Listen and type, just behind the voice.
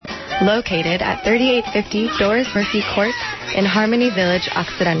located at 3850 Doris Murphy Court in Harmony Village,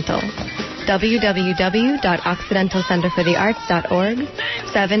 Occidental. www.occidentalcenterforthearts.org,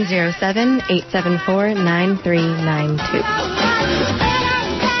 707-874-9392.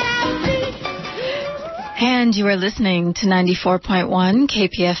 And you are listening to 94.1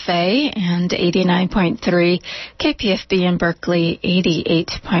 KPFA and 89.3 KPFB in Berkeley,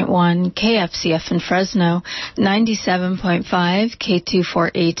 88.1 KFCF in Fresno, 97.5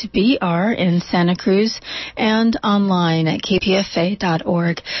 K248BR in Santa Cruz, and online at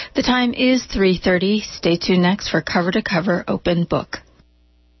kpfa.org. The time is 3:30. Stay tuned next for Cover to Cover Open Book.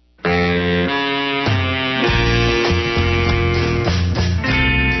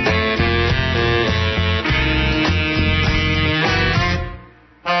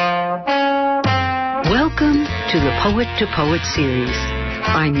 Welcome to the Poet to Poet series.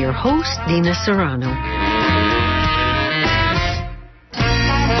 I'm your host, Nina Serrano.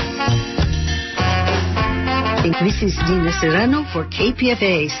 This is Nina Serrano for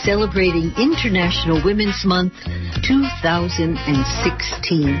KPFA, celebrating International Women's Month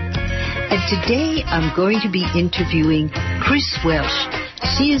 2016. And today I'm going to be interviewing Chris Welsh.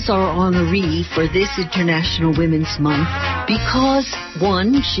 She is our honoree for this International Women's Month because,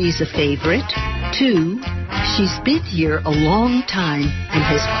 1, she's a favorite, 2, she's been here a long time and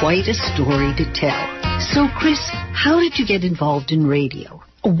has quite a story to tell. So, Chris, how did you get involved in radio?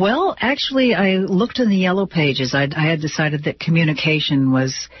 Well, actually, I looked in the Yellow Pages. I had decided that communication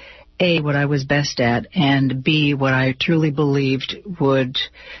was, A, what I was best at, and B, what I truly believed would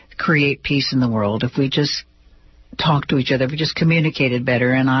create peace in the world if we just talked to each other, if we just communicated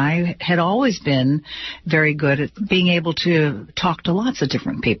better. And I had always been very good at being able to talk to lots of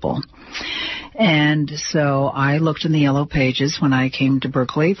different people. And so I looked in the Yellow Pages when I came to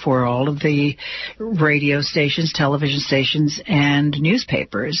Berkeley for all of the radio stations, television stations, and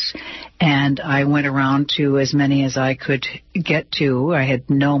newspapers. And I went around to as many as I could get to. I had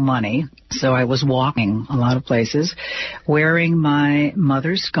no money, so I was walking a lot of places, wearing my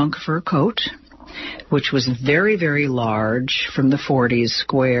mother's skunk fur coat, which was very, very large, from the 40s,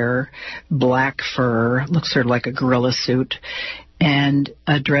 square, black fur, looks sort of like a gorilla suit, and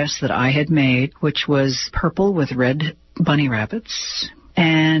a dress that I had made, which was purple with red bunny rabbits.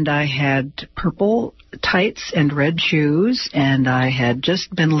 And I had purple tights and red shoes, and I had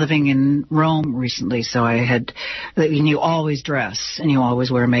just been living in Rome recently, so I had, and you always dress, and you always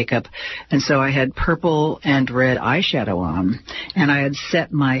wear makeup, and so I had purple and red eyeshadow on, and I had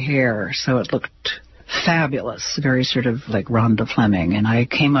set my hair so it looked fabulous, very sort of like Rhonda Fleming. And I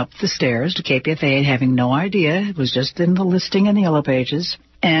came up the stairs to KPFA having no idea. It was just in the listing in the Yellow Pages.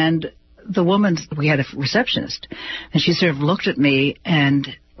 And the woman, we had a receptionist, and she sort of looked at me and,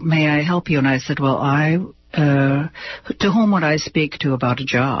 may I help you? And I said, well, to whom would I speak to about a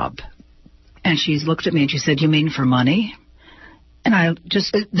job? And she looked at me and she said, you mean for money? And I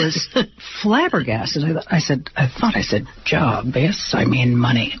just was flabbergasted. I thought I said job. Yes, I mean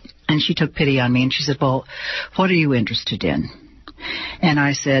money. And she took pity on me and she said, well, what are you interested in? And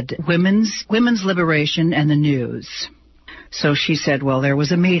I said, women's liberation and the news. So she said, well, there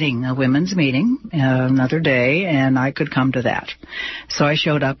was a women's meeting, another day, and I could come to that. So I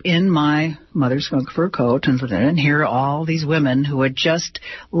showed up in my mother's skunk fur coat, and here are all these women who had just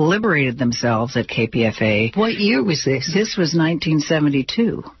liberated themselves at KPFA. What year was this? This was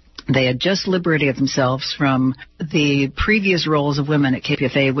 1972. They had just liberated themselves from the previous roles of women at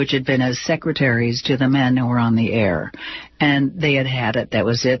KPFA, which had been as secretaries to the men who were on the air. And they had it. That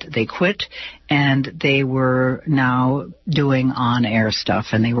was it. They quit, and they were now doing on-air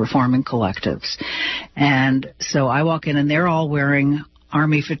stuff, and they were forming collectives. And so I walk in, and they're all wearing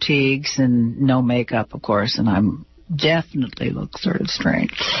army fatigues and no makeup, of course, and I'm definitely look sort of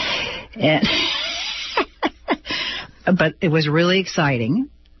strange. And but it was really exciting.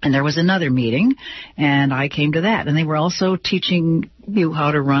 And there was another meeting, and I came to that. And they were also teaching you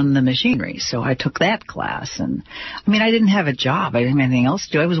how to run the machinery. So I took that class. And, I mean, I didn't have a job. I didn't have anything else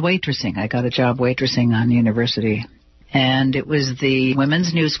to do. I was waitressing. I got a job waitressing on university. And it was the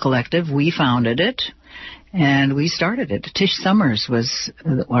Women's News Collective. We founded it, and we started it. Tish Summers was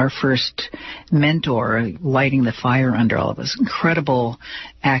our first mentor, lighting the fire under all of us. Incredible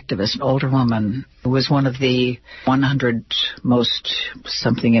activist, an older woman, who was one of the 100 most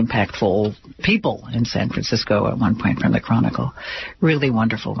something impactful people in San Francisco at one point from the Chronicle. Really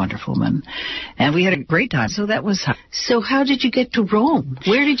wonderful, wonderful woman. And we had a great time. So that was how. So how did you get to Rome?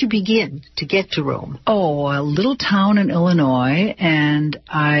 Where did you begin to get to Rome? Oh, a little town in Illinois, and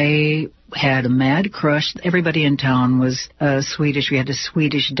I had a mad crush. Everybody in town was Swedish. We had the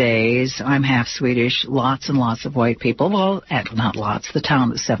Swedish days. I'm half Swedish. Lots and lots of white people. Well, not lots. The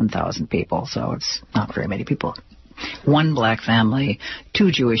town was 7,000 people, so it's not very many people. One black family,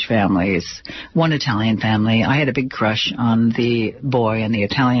 2 Jewish families, 1 Italian family. I had a big crush on the boy in the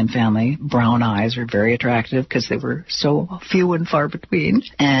Italian family. Brown eyes were very attractive because they were so few and far between.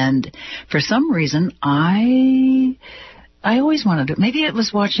 And for some reason, I always wanted to, maybe it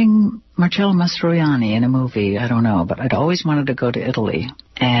was watching Marcello Mastroianni in a movie, I don't know, but I'd always wanted to go to Italy.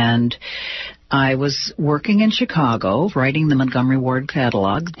 And I was working in Chicago, writing the Montgomery Ward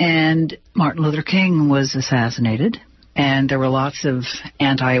catalog, and Martin Luther King was assassinated. And there were lots of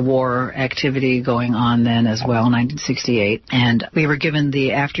anti-war activity going on then as well, 1968. And we were given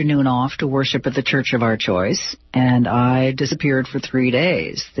the afternoon off to worship at the church of our choice. And I disappeared for 3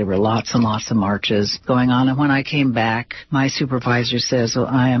 days. There were lots and lots of marches going on. And when I came back, my supervisor says, well,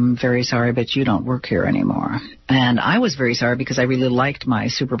 I am very sorry, but you don't work here anymore. And I was very sorry because I really liked my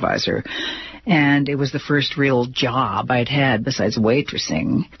supervisor. And it was the first real job I'd had besides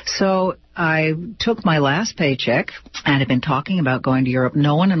waitressing. So I took my last paycheck and had been talking about going to Europe.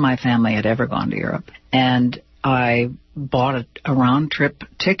 No one in my family had ever gone to Europe. And I bought a round-trip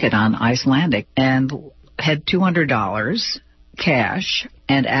ticket on Icelandic and had $200 cash.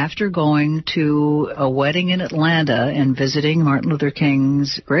 And after going to a wedding in Atlanta and visiting Martin Luther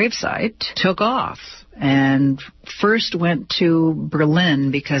King's gravesite, took off. And first went to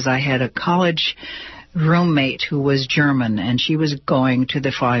Berlin because I had a college roommate who was German, and she was going to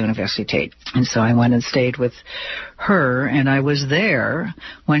the Freie Universität. And so I went and stayed with her, and I was there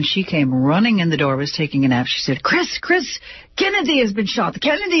when she came running in the door, was taking a nap. She said, Chris, Kennedy has been shot.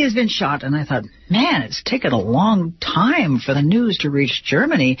 Kennedy has been shot. And I thought, man, it's taken a long time for the news to reach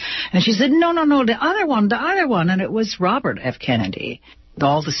Germany. And she said, no, the other one. And it was Robert F. Kennedy.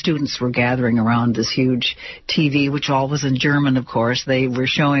 All the students were gathering around this huge TV, which all was in German, of course. They were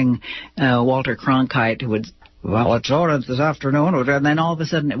showing Walter Cronkite, who would, well, it's on this afternoon, and then all of a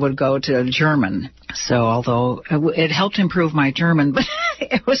sudden it would go to German. So although it helped improve my German, but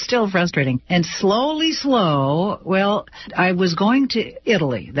it was still frustrating. And well, I was going to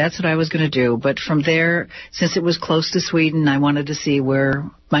Italy. That's what I was going to do. But from there, since it was close to Sweden, I wanted to see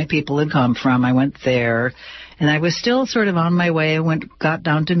where my people had come from. I went there. And I was still sort of on my way. I got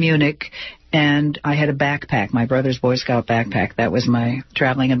down to Munich, and I had a backpack, my brother's Boy Scout backpack. That was my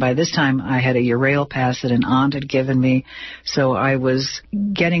traveling. And by this time, I had a Eurail pass that an aunt had given me. So I was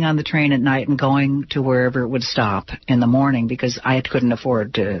getting on the train at night and going to wherever it would stop in the morning because I couldn't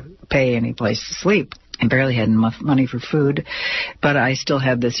afford to pay any place to sleep. I barely had enough money for food, but I still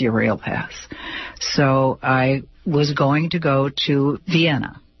had this Eurail pass. So I was going to go to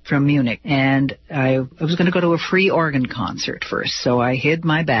Vienna from Munich, and I was going to go to a free organ concert first, so I hid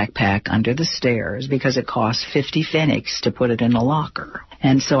my backpack under the stairs because it cost 50 pfennigs to put it in a locker.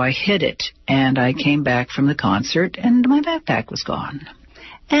 And so I hid it, and I came back from the concert, and my backpack was gone.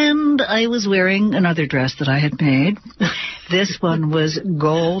 And I was wearing another dress that I had made. This one was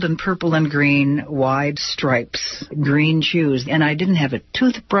gold and purple and green, wide stripes, green shoes, and I didn't have a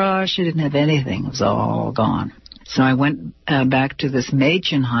toothbrush, I didn't have anything. It was all gone. So I went back to this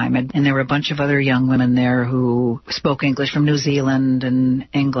Mädchenheim, and there were a bunch of other young women there who spoke English from New Zealand and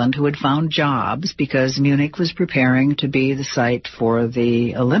England who had found jobs because Munich was preparing to be the site for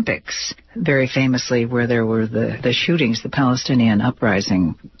the Olympics, very famously where there were the shootings, the Palestinian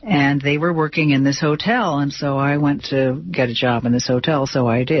uprising. And they were working in this hotel, and so I went to get a job in this hotel, so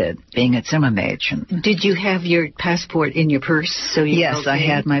I did, being a Zimmermädchen. Did you have your passport in your purse? Yes, I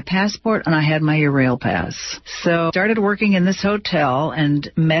had my passport and I had my Eurail pass. So I started working in this hotel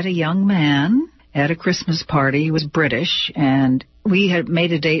and met a young man at a Christmas party. He was British, and we had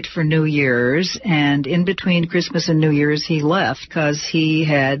made a date for New Year's, and in between Christmas and New Year's, he left because he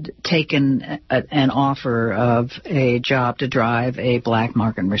had taken an offer of a job to drive a black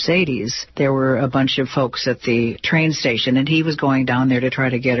market Mercedes. There were a bunch of folks at the train station, and he was going down there to try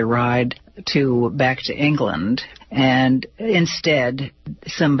to get a ride back to England. And instead,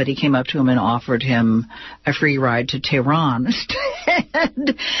 somebody came up to him and offered him a free ride to Tehran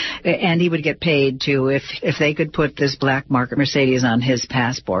instead. And he would get paid to if they could put this black market Mercedes on his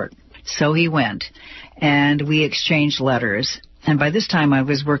passport. So he went, and we exchanged letters. And by this time, I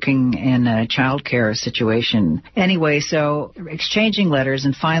was working in a child care situation. Anyway, so exchanging letters,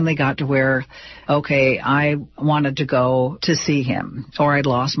 and finally got to where, okay, I wanted to go to see him, or I'd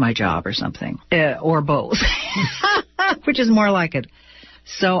lost my job or something, or both, which is more like it.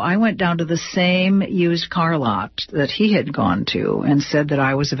 So I went down to the same used car lot that he had gone to and said that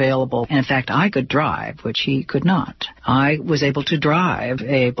I was available. And in fact, I could drive, which he could not. I was able to drive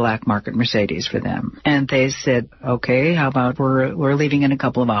a black market Mercedes for them. And they said, okay, how about we're leaving in a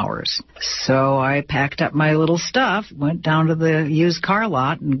couple of hours. So I packed up my little stuff, went down to the used car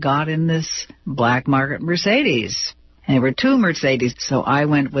lot and got in this black market Mercedes. And there were two Mercedes, so I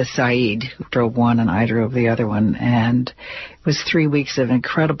went with Saeed, who drove one, and I drove the other one. And it was 3 weeks of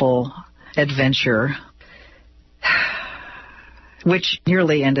incredible adventure, which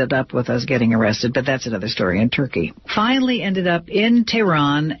nearly ended up with us getting arrested, but that's another story, in Turkey. Finally ended up in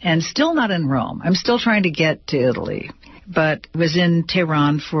Tehran and still not in Rome. I'm still trying to get to Italy, but was in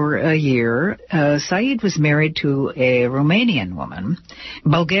Tehran for a year. Saeed was married to a Romanian woman,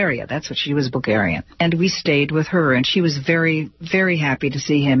 Bulgaria. That's what she was, Bulgarian. And we stayed with her, and she was very, very happy to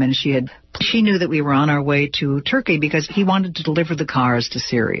see him, and she knew that we were on our way to Turkey because he wanted to deliver the cars to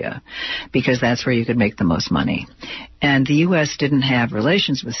Syria because that's where you could make the most money. And the U.S. didn't have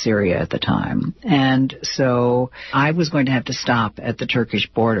relations with Syria at the time. And so I was going to have to stop at the Turkish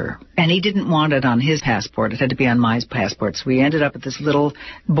border. And he didn't want it on his passport. It had to be on my passport. So we ended up at this little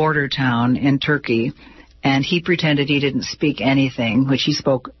border town in Turkey. And he pretended he didn't speak anything, which he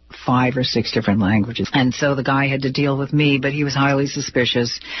spoke 5 or 6 different languages. And so the guy had to deal with me, but he was highly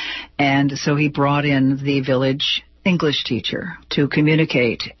suspicious. And so he brought in the village English teacher to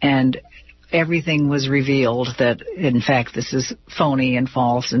communicate. And everything was revealed that, in fact, this is phony and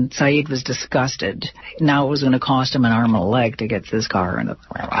false. And Saeed was disgusted. Now it was going to cost him an arm and a leg to get to this car.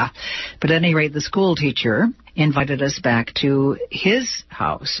 But at any rate, the school teacher invited us back to his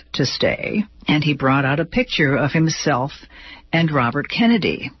house to stay, and he brought out a picture of himself and Robert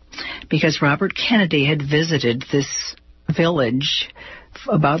Kennedy, because Robert Kennedy had visited this village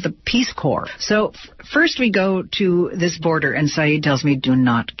about the Peace Corps. So first we go to this border, and Saeed tells me, do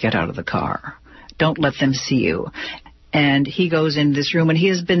not get out of the car. Don't let them see you. And he goes in this room, and he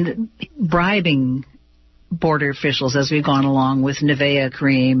has been bribing border officials as we've gone along with Nivea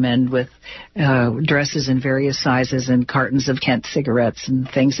cream and with dresses in various sizes and cartons of Kent cigarettes and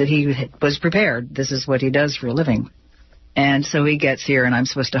things that he was prepared. This is what he does for a living. And so he gets here, and I'm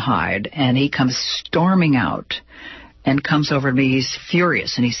supposed to hide, and he comes storming out and comes over to me. He's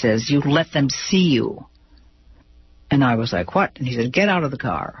furious, and he says, you let them see you. And I was like, what? And he said, get out of the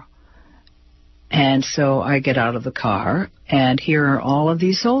car. And so I get out of the car, and here are all of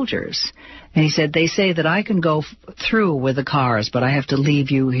these soldiers. And he said, they say that I can go through with the cars, but I have to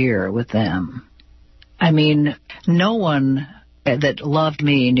leave you here with them. I mean, no one that loved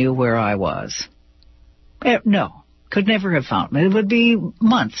me knew where I was. No, could never have found me. It would be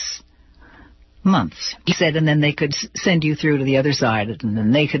months. He said, and then they could send you through to the other side, and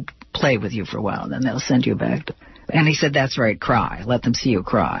then they could play with you for a while, and then they'll send you back. And he said, that's right, cry. Let them see you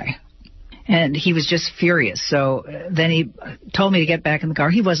cry. And he was just furious. So then he told me to get back in the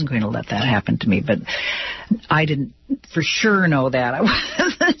car. He wasn't going to let that happen to me, but I didn't for sure know that. I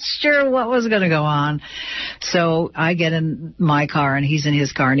wasn't sure what was going to go on. So I get in my car, and he's in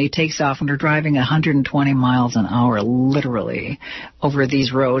his car, and he takes off, and we're driving 120 miles an hour, literally, over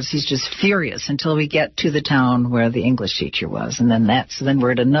these roads. He's just furious until we get to the town where the English teacher was. And then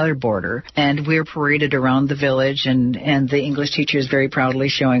we're at another border, and we're paraded around the village, and the English teacher is very proudly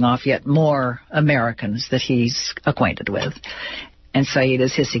showing off yet more Americans that he's acquainted with. And Saeed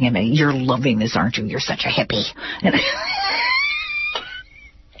is hissing at me, you're loving this, aren't you? You're such a hippie.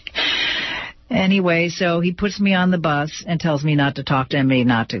 Anyway, so he puts me on the bus and tells me not to talk to me,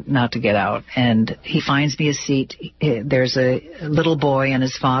 not to get out. And he finds me a seat. There's a little boy and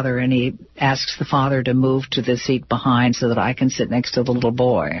his father, and he asks the father to move to the seat behind so that I can sit next to the little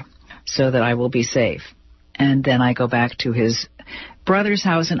boy so that I will be safe. And then I go back to his brother's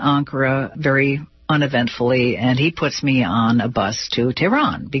house in Ankara very uneventfully, and he puts me on a bus to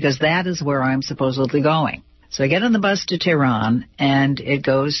Tehran because that is where I'm supposedly going. So I get on the bus to Tehran, and it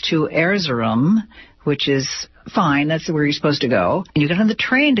goes to Erzurum, which is fine. That's where you're supposed to go. And you get on the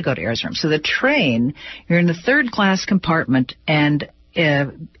train to go to Erzurum. So the train, you're in the third-class compartment, and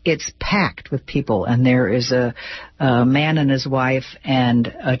it's packed with people. And there is a man and his wife and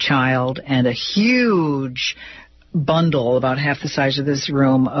a child and a huge bundle about half the size of this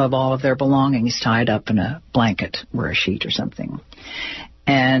room of all of their belongings tied up in a blanket or a sheet or something.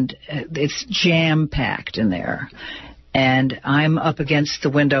 And it's jam-packed in there. And I'm up against the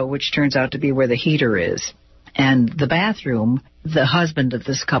window, which turns out to be where the heater is. And the bathroom, the husband of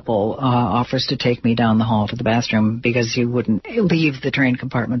this couple offers to take me down the hall to the bathroom because you wouldn't leave the train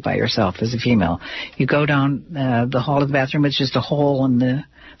compartment by yourself as a female. You go down the hall to the bathroom. It's just a hole in the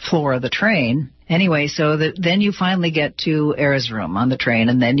floor of the train. Anyway, so then you finally get to Erzurum on the train,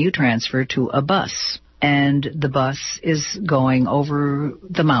 and then you transfer to a bus. And the bus is going over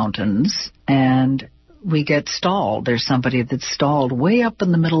the mountains, and we get stalled. There's somebody that's stalled way up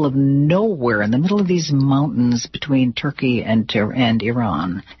in the middle of nowhere, in the middle of these mountains between Turkey and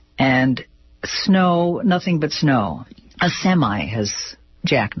Iran. And snow, nothing but snow. A semi has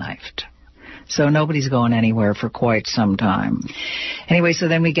jackknifed. So nobody's going anywhere for quite some time. Anyway, so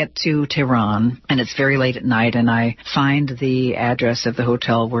then we get to Tehran, and it's very late at night, and I find the address of the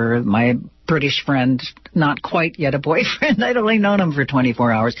hotel where my British friend, not quite yet a boyfriend, I'd only known him for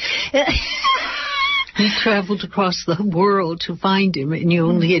 24 hours. You traveled across the world to find him, and you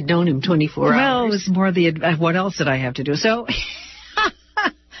only had known him 24 hours. Well, it was more what else did I have to do? So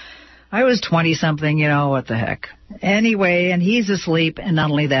I was 20-something, what the heck. Anyway, and he's asleep, and not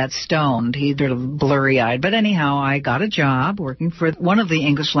only that, stoned. He's sort of blurry-eyed. But anyhow, I got a job working for one of the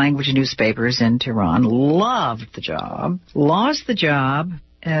English-language newspapers in Tehran. Loved the job. Lost the job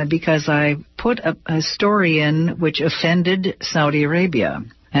because I put a story in which offended Saudi Arabia.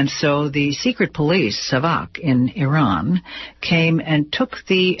 And so the secret police, Savak, in Iran, came and took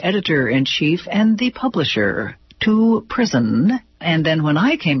the editor-in-chief and the publisher to prison. And then when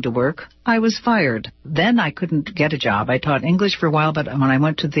I came to work, I was fired. Then I couldn't get a job. I taught English for a while, but when I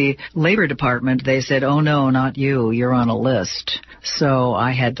went to the Labor Department, they said, "Oh, no, not you. You're on a list." So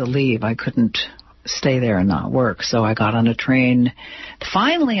I had to leave. I couldn't stay there and not work. So I got on a train.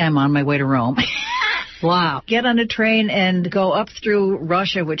 Finally, I'm on my way to Rome. Wow. Get on a train and go up through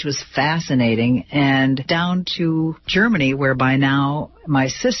Russia, which was fascinating, and down to Germany, where by now my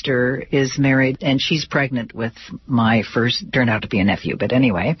sister is married, and she's pregnant with my first, turned out to be a nephew. But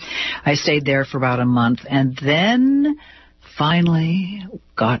anyway, I stayed there for about a month, and then finally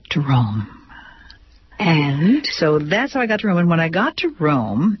got to Rome. And so that's how I got to Rome. And when I got to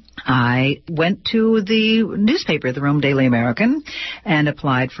Rome, I went to the newspaper, the Rome Daily American, and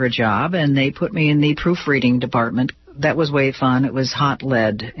applied for a job. And they put me in the proofreading department. That was way fun. It was hot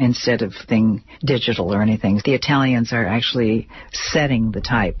lead instead of digital or anything. The Italians are actually setting the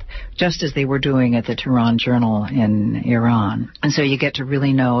type, just as they were doing at the Tehran Journal in Iran. And so you get to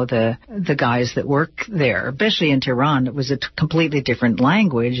really know the guys that work there, especially in Tehran. It was a completely different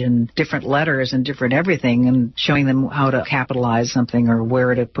language and different letters and different everything, and showing them how to capitalize something or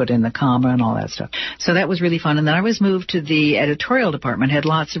where to put in the comma and all that stuff. So that was really fun. And then I was moved to the editorial department, had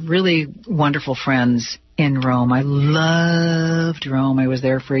lots of really wonderful friends in Rome. I loved Rome. I was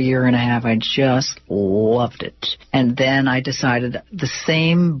there for a year and a half. I just loved it. And then I decided the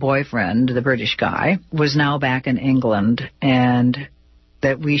same boyfriend, the British guy, was now back in England, and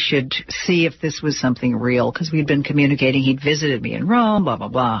that we should see if this was something real, because we'd been communicating. He'd visited me in Rome, blah, blah,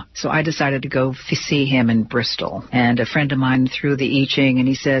 blah. So I decided to go see him in Bristol. And a friend of mine threw the I Ching, and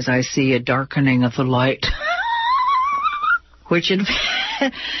he says, "I see a darkening of the light." Which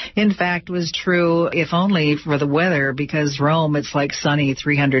in fact was true, if only for the weather, because Rome, it's like sunny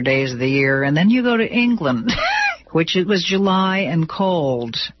 300 days of the year. And then you go to England, which it was July and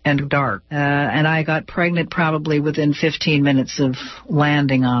cold and dark. And I got pregnant probably within 15 minutes of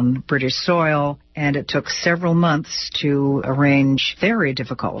landing on British soil. And it took several months to arrange, very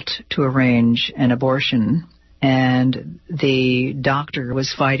difficult to arrange an abortion. And the doctor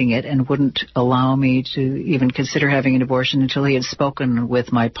was fighting it and wouldn't allow me to even consider having an abortion until he had spoken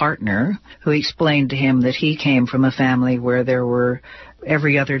with my partner, who explained to him that he came from a family where there were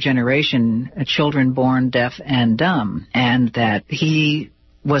every other generation children born deaf and dumb, and that he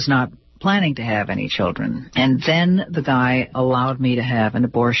was not planning to have any children. And then the guy allowed me to have an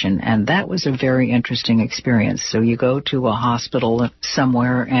abortion, and that was a very interesting experience. So you go to a hospital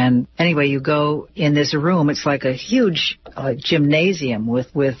somewhere, and anyway, you go in this room. It's like a huge gymnasium with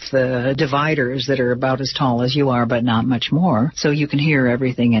dividers that are about as tall as you are, but not much more. So you can hear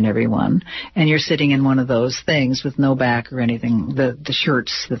everything and everyone. And you're sitting in one of those things with no back or anything, the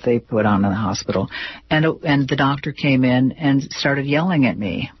shirts that they put on in the hospital. And the doctor came in and started yelling at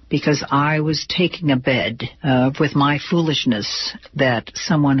me, because I was taking a bed with my foolishness that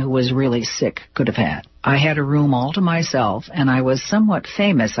someone who was really sick could have had. I had a room all to myself, and I was somewhat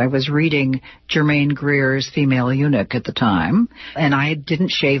famous. I was reading Germaine Greer's Female Eunuch at the time, and I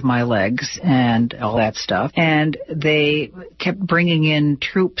didn't shave my legs and all that stuff. And they kept bringing in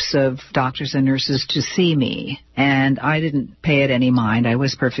troops of doctors and nurses to see me, and I didn't pay it any mind. I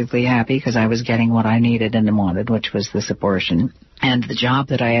was perfectly happy because I was getting what I needed and wanted, which was this abortion. And the job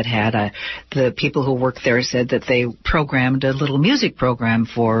that I had, the people who worked there said that they programmed a little music program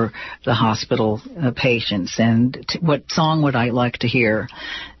for the hospital patients. And what song would I like to hear?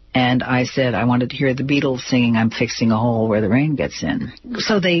 And I said I wanted to hear the Beatles singing "I'm Fixing a Hole Where the Rain Gets In."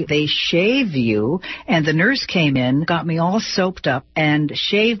 So they shave you, and the nurse came in, got me all soaped up, and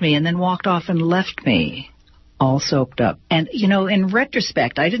shaved me, and then walked off and left me all soaped up. And, you know, in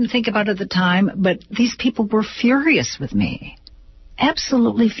retrospect, I didn't think about it at the time, but these people were furious with me.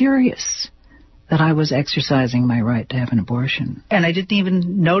 Absolutely furious that I was exercising my right to have an abortion. And I didn't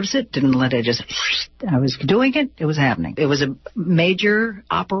even notice it, didn't let it just... I was doing it, it was happening. It was a major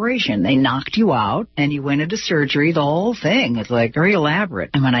operation. They knocked you out, and you went into surgery, the whole thing. It's like very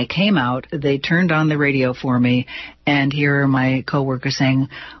elaborate. And when I came out, they turned on the radio for me, and here are my coworkers saying,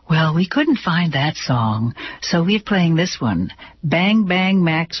 "Well, we couldn't find that song, so we're playing this one. Bang, bang,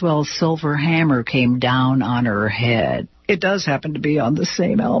 Maxwell's silver hammer came down on her head." It does happen to be on the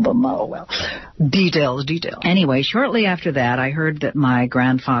same album. Oh, well. Details. Anyway, shortly after that, I heard that my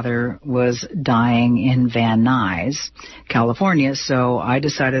grandfather was dying in Van Nuys, California, so I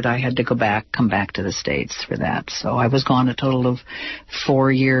decided I had to come back to the States for that. So I was gone a total of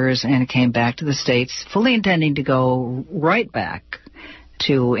 4 years and came back to the States, fully intending to go right back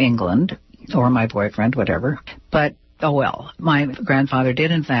to England or my boyfriend, whatever. But oh, well, my grandfather did,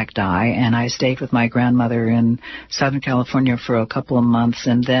 in fact, die, and I stayed with my grandmother in Southern California for a couple of months,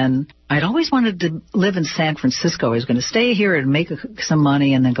 and then I'd always wanted to live in San Francisco. I was going to stay here and make some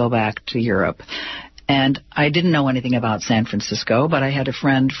money and then go back to Europe. And I didn't know anything about San Francisco, but I had a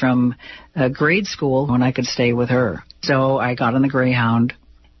friend from grade school when I could stay with her. So I got on the Greyhound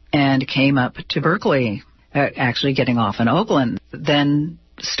and came up to Berkeley, actually getting off in Oakland, then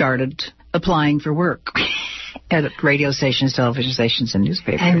started applying for work. At radio stations, television stations, and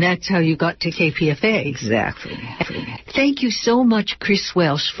newspapers. And that's how you got to KPFA. Exactly. Thank you so much, Chris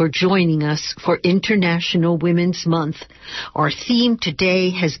Welsh, for joining us for International Women's Month. Our theme today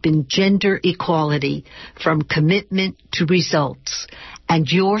has been gender equality, from commitment to results. And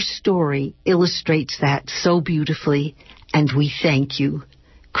your story illustrates that so beautifully, and we thank you,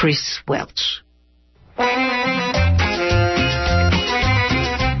 Chris Welsh.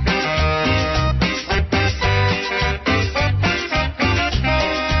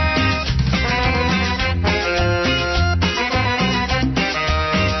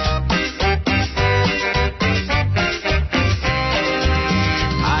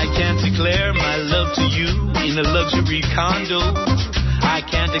 In a luxury condo, I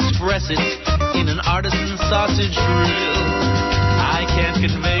can't express it in an artisan sausage grill. I can't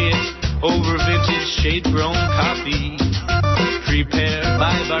convey it over vintage shade-grown coffee, prepared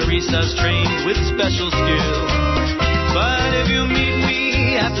by baristas trained with special skill. But if you meet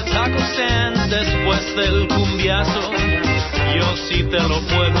me at the taco stand después del cumbiazo, yo sí te lo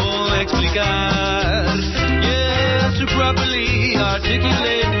puedo explicar. Yes, to properly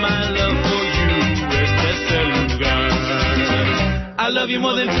articulate my love for you. I love you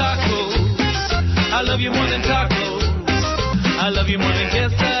more than tacos. I love you more than tacos. I love you more than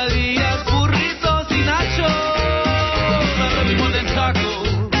quesadillas, burritos y nachos. I love you more than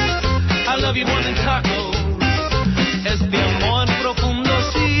tacos. I love you more than tacos. Este amor profundo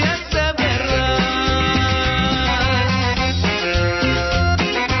sí es de verdad.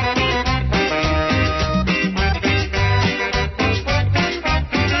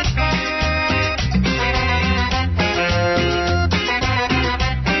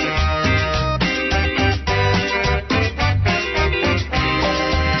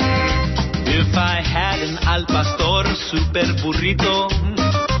 Al pastor super burrito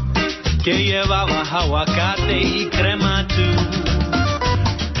que llevaba aguacate y crema tú,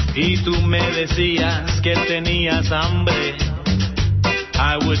 y tú me decías que tenías hambre,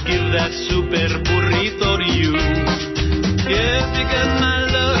 I would give that super burrito to you. Yes, because my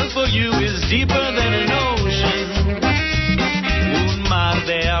love for you is deeper than an ocean, un mar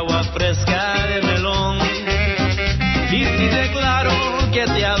de agua fresca de melón, y si declaro que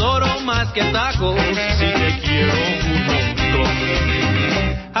te adoro más que tacos, si te quiero un montón.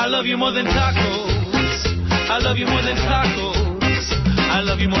 I love you more than tacos. I love you more than tacos. I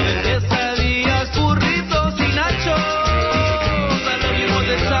love you more than quesadillas, burritos y nachos. I love you more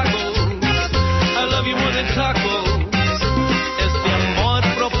than tacos. I love you more than tacos. Este amor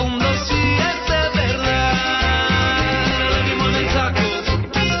profundo sí es de verdad.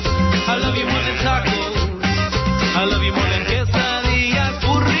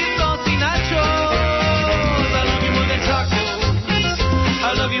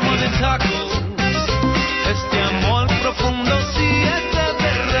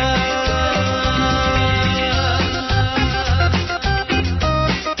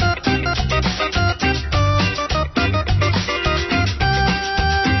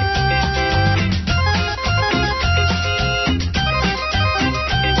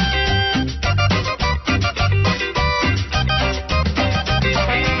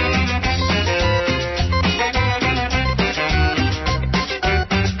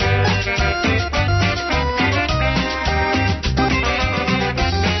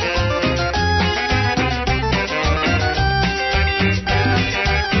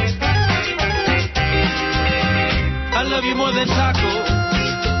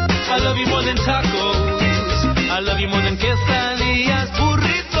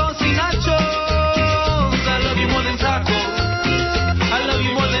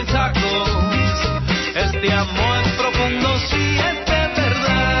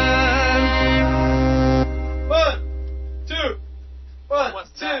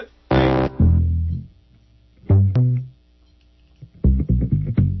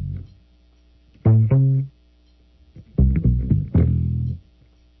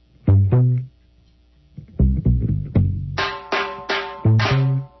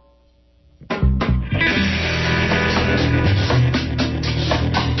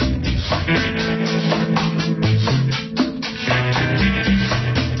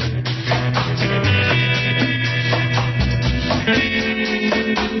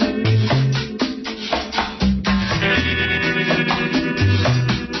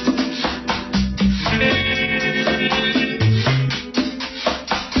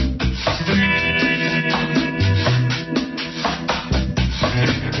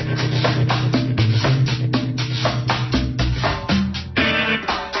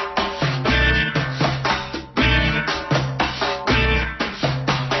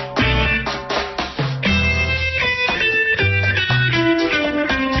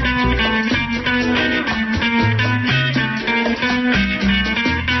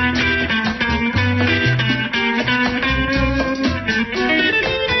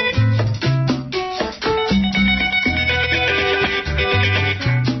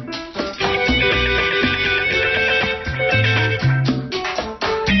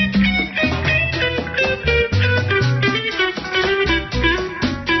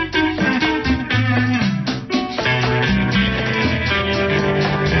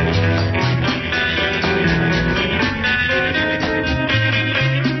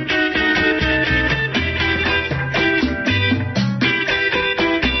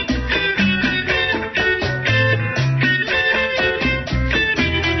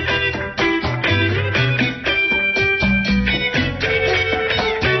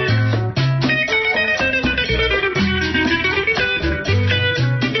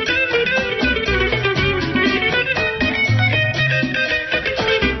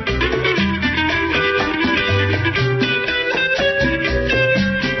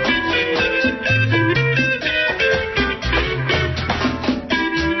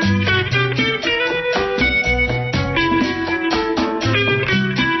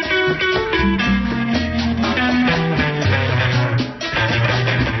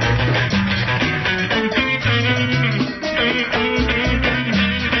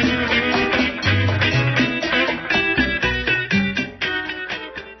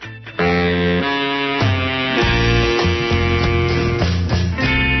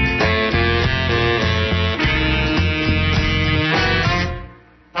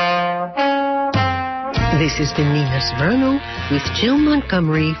 has been Nina Serrano with Jill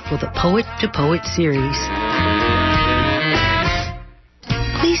Montgomery for the Poet to Poet series.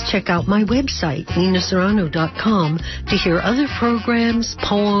 Please check out my website, ninaserrano.com, to hear other programs,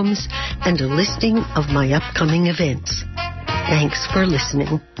 poems, and a listing of my upcoming events. Thanks for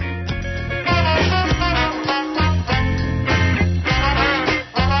listening.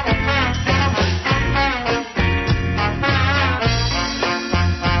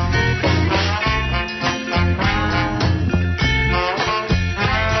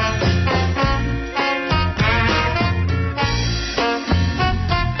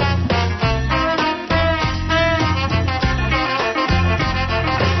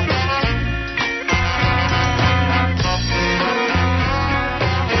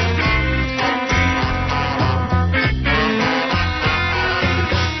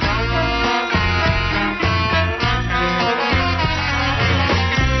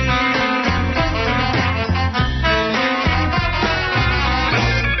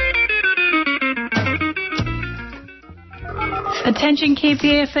 Attention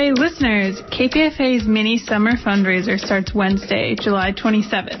KPFA listeners, KPFA's mini summer fundraiser starts Wednesday, July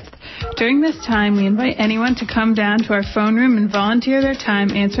 27th. During this time, we invite anyone to come down to our phone room and volunteer their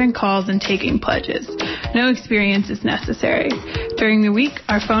time answering calls and taking pledges. No experience is necessary. During the week,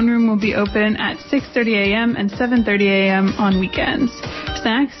 our phone room will be open at 6:30 a.m. and 7:30 a.m. on weekends.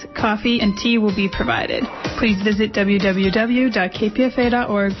 Snacks, coffee, and tea will be provided. Please visit www.kpfa.org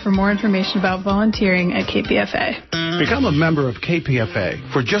for more information about volunteering at KPFA. Become a member of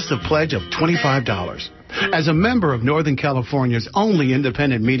KPFA for just a pledge of $25. As a member of Northern California's only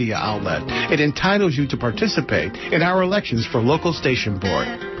independent media outlet, it entitles you to participate in our elections for local station board.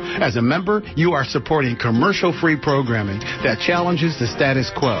 As a member, you are supporting commercial-free programming that challenges the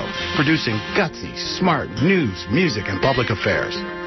status quo, producing gutsy, smart news, music, and public affairs.